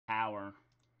sour.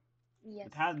 Yes.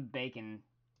 It has bacon.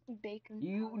 Bacon.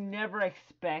 You powder. never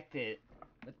expect it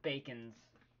with bacons.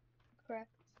 Correct.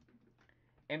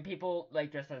 And people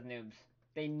like dressed as noobs.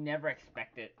 They never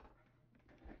expect it.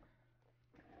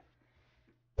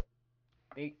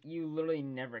 You literally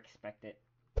never expect it.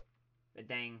 But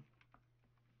dang.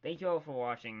 Thank you all for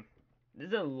watching. This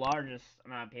is the largest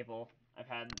amount of people I've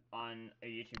had on a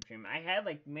YouTube stream. I had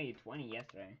like maybe 20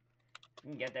 yesterday. If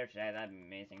we can get there today, that'd be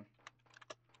amazing.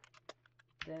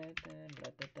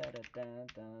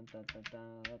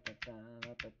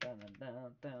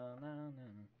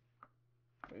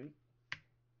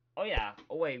 Oh yeah.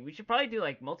 Oh wait, we should probably do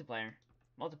like multiplayer.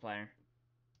 Multiplayer.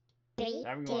 3, So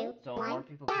everyone, 2, so 1, more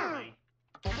people can go! play.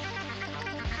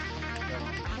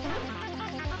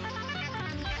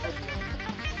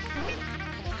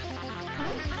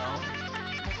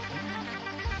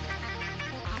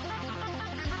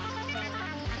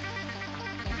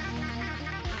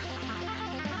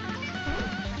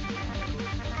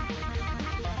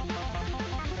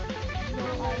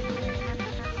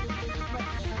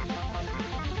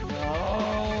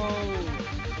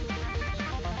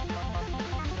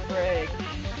 Frick.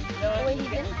 No, Wait, he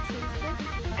didn't choose this?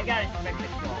 I gotta expect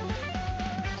this wrong.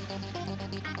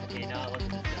 Okay, now let's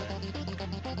just do it.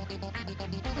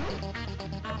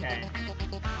 Okay.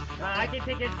 I can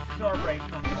take a short break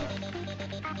from the...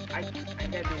 I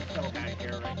gotta do so bad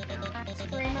here right now.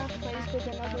 Streamer plays with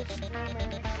another streamer.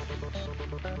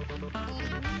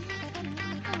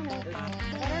 This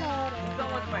is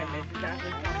almost my misses after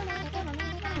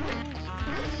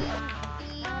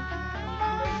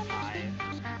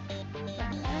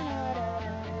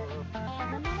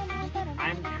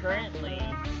I'm currently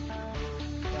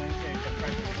going to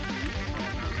depression.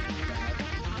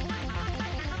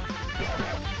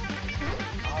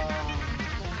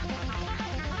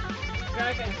 I feel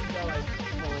like I should go like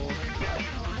full.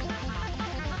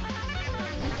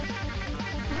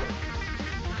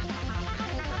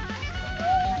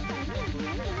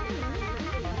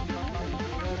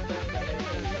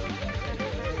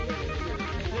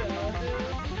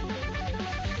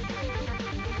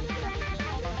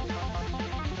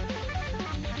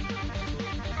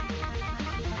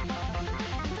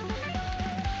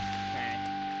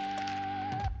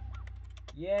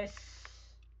 Yes.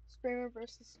 Streamer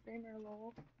versus streamer,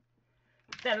 lol.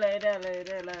 I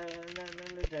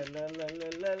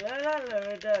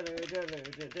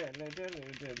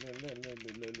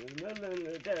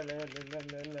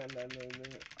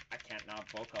can't not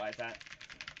vocalize that.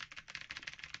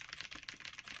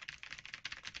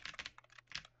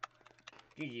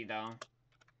 GG though.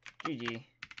 GG.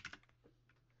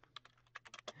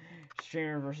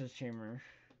 Streamer versus streamer.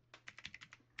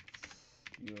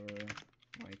 Your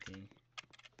YT.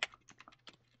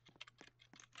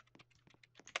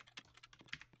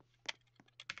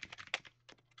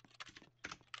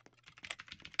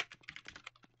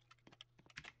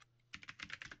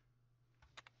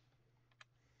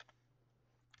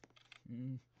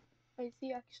 Is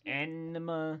he actually?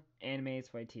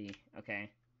 Animes YT. Okay.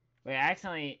 Wait, I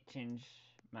accidentally changed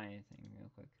my thing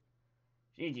real quick.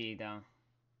 GG though.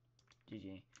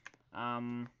 GG.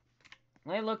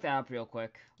 Let me look that up real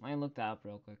quick.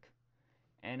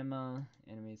 Animes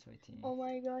YT. Oh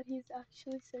my god, he's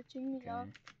actually searching me Okay. up.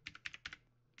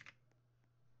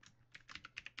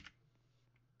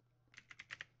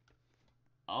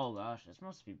 Oh gosh, this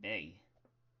must be big.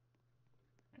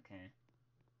 Okay.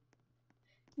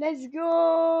 Let's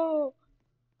go!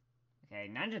 Okay,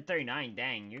 939,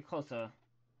 dang, you're close to...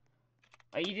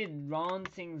 Oh, you did Ron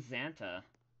Sing Xanta.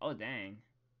 Oh, dang.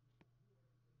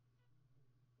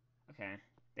 Okay,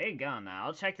 there you go now.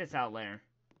 I'll check this out later.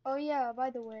 Oh yeah,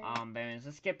 by the way. Babies,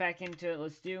 let's get back into it.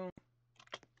 Let's do...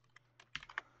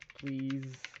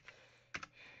 Please.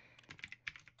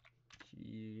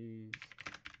 Jeez.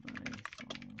 My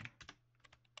song.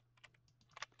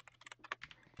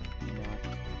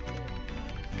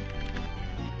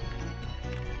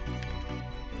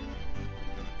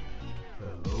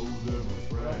 Hello there, my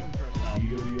friend.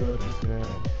 Really understand.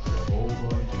 A whole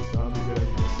bunch of zombies that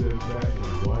can sit back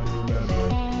and want to remember.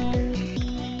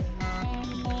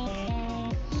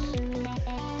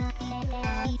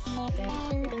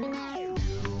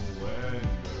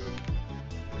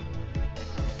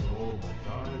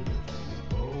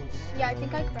 Yeah, I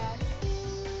think I crashed.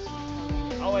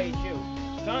 Oh wait, shoot.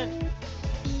 Son,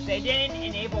 they didn't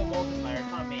enable multiplayer,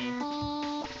 it's not me.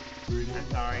 I'm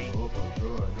sorry. I hope I'm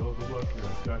sure I know the weapon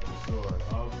that's got your sword.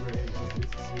 How crazy this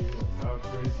is here. How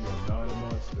crazy, I'm not a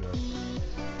monster.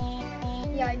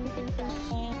 Yeah, I think I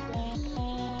crashed.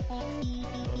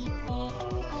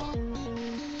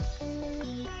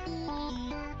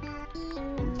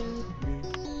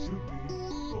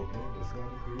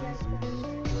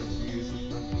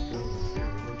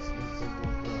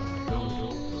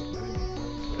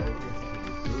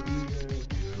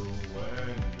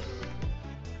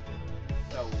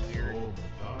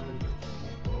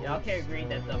 okay, agree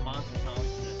that the monster songs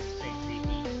are just straight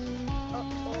creepy.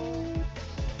 Uh-oh.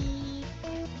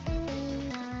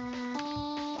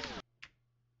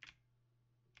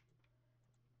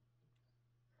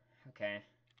 Okay.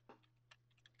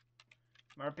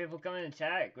 More people coming to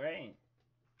chat, great.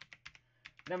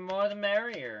 The more the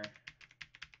merrier.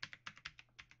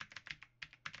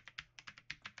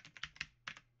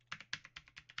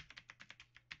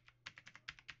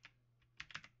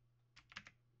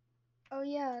 Oh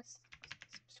yes.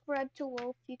 Subscribe to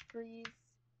Wolfie Freeze.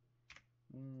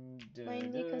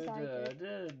 Mainly 'cause I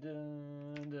did.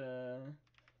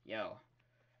 Yo,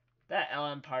 that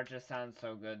Ellen part just sounds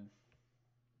so good.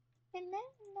 And then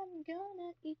I'm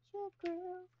gonna eat your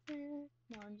girlfriend.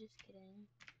 No, I'm just kidding.